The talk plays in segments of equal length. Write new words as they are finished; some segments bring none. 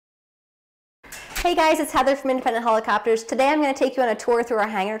Hey guys, it's Heather from Independent Helicopters. Today I'm going to take you on a tour through our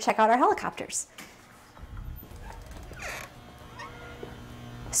hangar to check out our helicopters.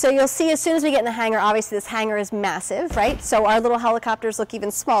 So you'll see as soon as we get in the hangar, obviously this hangar is massive, right? So our little helicopters look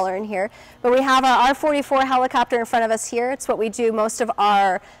even smaller in here. But we have our R-44 helicopter in front of us here. It's what we do most of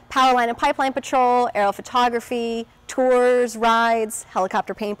our power line and pipeline patrol, aerial photography, tours, rides,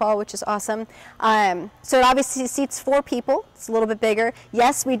 helicopter paintball, which is awesome. So it obviously seats 4 people. It's a little bit bigger.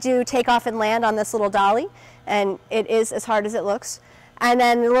 Yes, we do take off and land on this little dolly, and it is as hard as it looks. And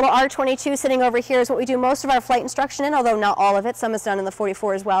then the little R-22 sitting over here is what we do most of our flight instruction in, although not all of it. Some is done in the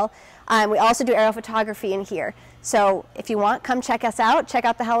 44 as well. We also do aerial photography in here. So if you want, come check us out, check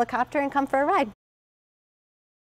out the helicopter, and come for a ride.